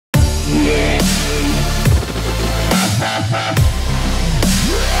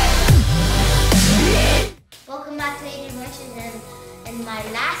Welcome back to Adrian. In my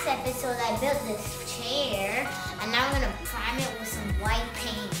last episode, I built this chair, and now I'm gonna prime it with some white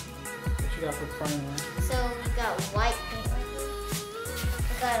paint. What you got for primer? So we got white paint right here.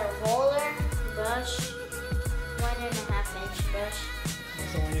 We got a roller, brush, 1.5 inch brush.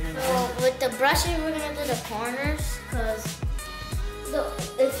 That's the one you're gonna So with the brushes, we're gonna do the corners, cause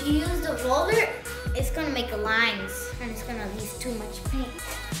if you use the roller, it's gonna make lines, and it's gonna leave too much paint.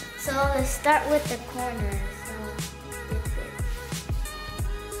 So let's start with the corners.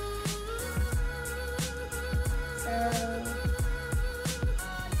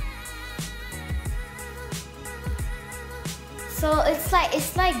 So it's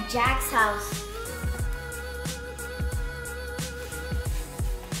like Jack's house.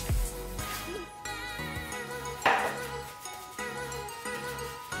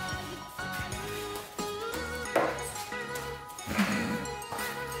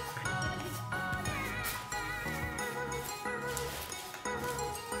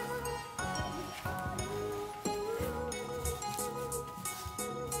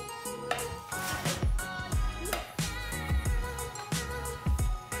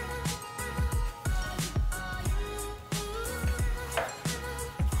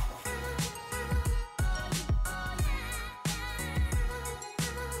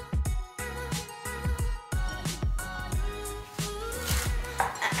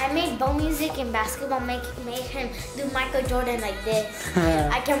 I made ball music in basketball, make him do Michael Jordan like this.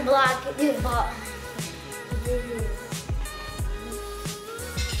 I can block the ball.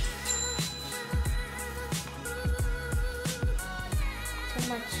 Too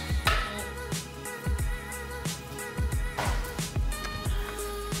much.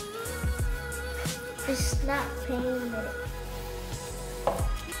 It's not painted.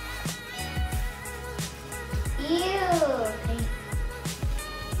 Ew.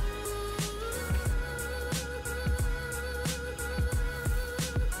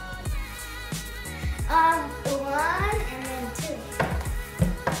 One and then two.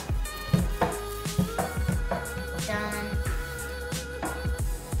 Done.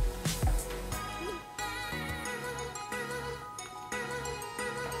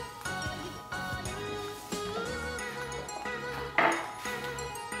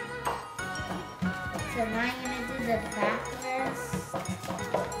 So now I'm gonna do the backrest.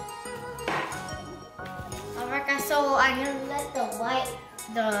 Alright guys, so I'm gonna let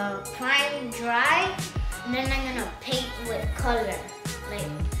the prime dry, and then I'm gonna paint with color.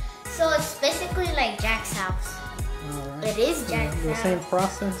 So it's basically like Jack's house. Alright. It is Jack's house. The same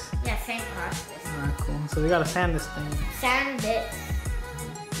process? Yeah, same process. Alright, cool. So we gotta sand this thing. Sand this.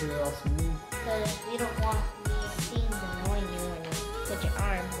 Get it all smooth. Because we don't want these things annoying you when you put your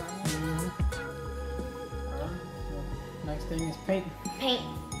arms on it. Alright, so next thing is paint. Paint.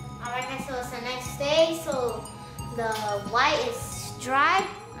 Alright guys, so it's the next day. So the white is dry.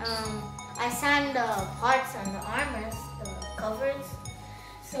 I sand the parts on the armors, the covers.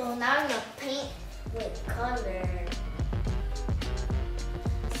 So now I'm gonna paint with color.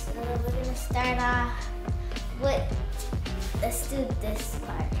 So we're gonna start off with, let's do this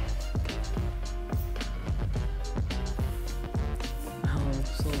part. Oh,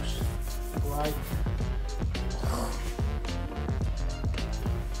 so bright.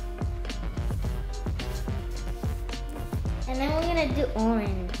 And then we're gonna do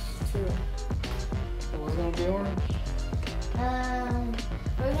orange too. So what's gonna be orange?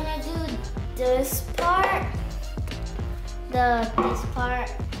 We're gonna do this part, this part.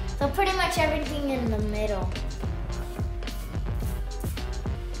 So pretty much everything in the middle.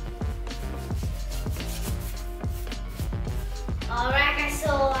 Alright guys,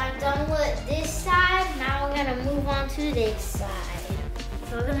 so I'm done with this side. Now we're gonna move on to this side.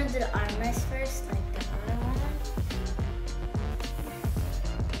 So we're gonna do the armrest first, like the other one.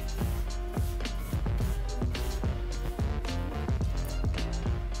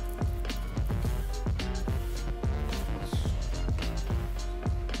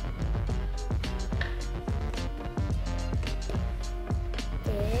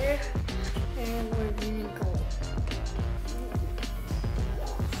 There, and we're gonna go.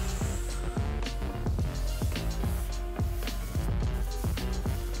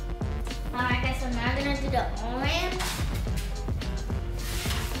 Alright guys, so now I'm gonna do the orange.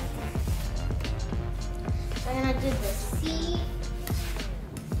 So I'm gonna do the C.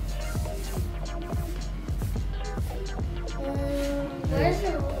 Where's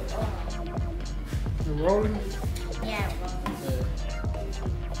the roll? The rolling? Yeah, rolling.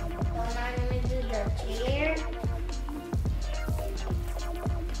 So now I'm gonna do the chair.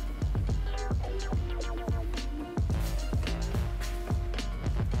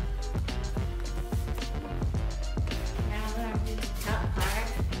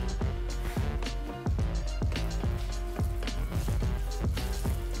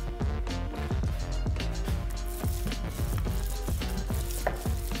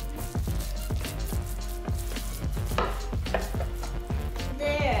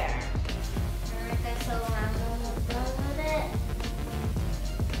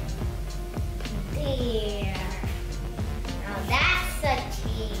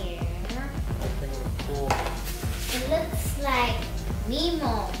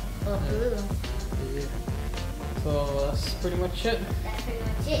 pretty much it. That's pretty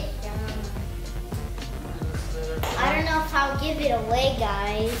much it. I don't know if I'll give it away,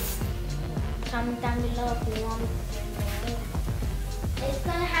 guys. Comment down below if you want me to give it away. It's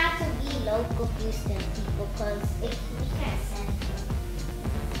gonna have to be local Houston people because we can't send them.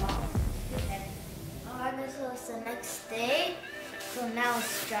 Alright, guys, so it's the next day. So now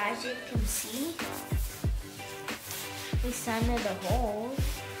it's dry, as you can see. We sanded the holes.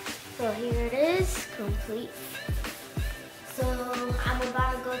 So here it is, complete. So I'm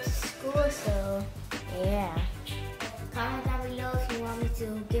about to go to school, so yeah. Comment down below if you want me to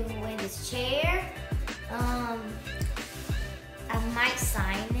give away this chair. I might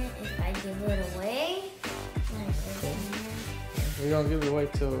sign it if I give it away. We're gonna give it away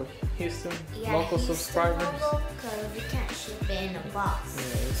to Houston local Houston subscribers. Because we can't ship it in a box.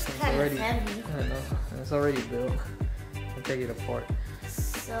 Yeah, it's kind already of heavy. I know. It's already built. I'll take it apart.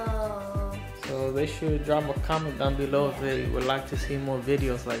 So they should drop a comment down below if they would like to see more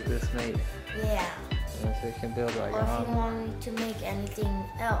videos like this made. Yeah. So they can build like or if you want me to make anything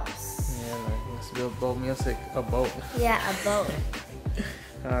else. Yeah, like let's build boat music, a boat. Yeah, a boat.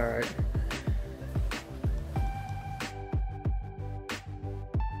 Alright.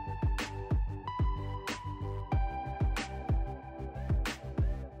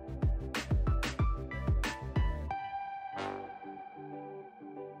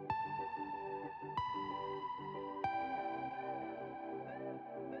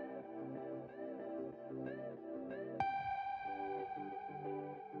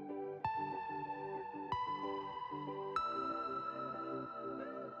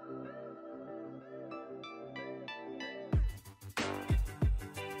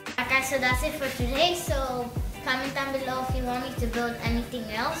 Guys, so that's it for today. So comment down below if you want me to build anything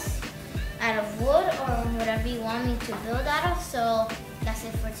else out of wood or whatever you want me to build out of. So that's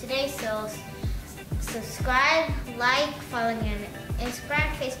it for today. So subscribe, like, follow me on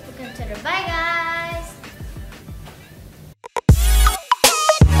Instagram, Facebook, and Twitter. Bye guys!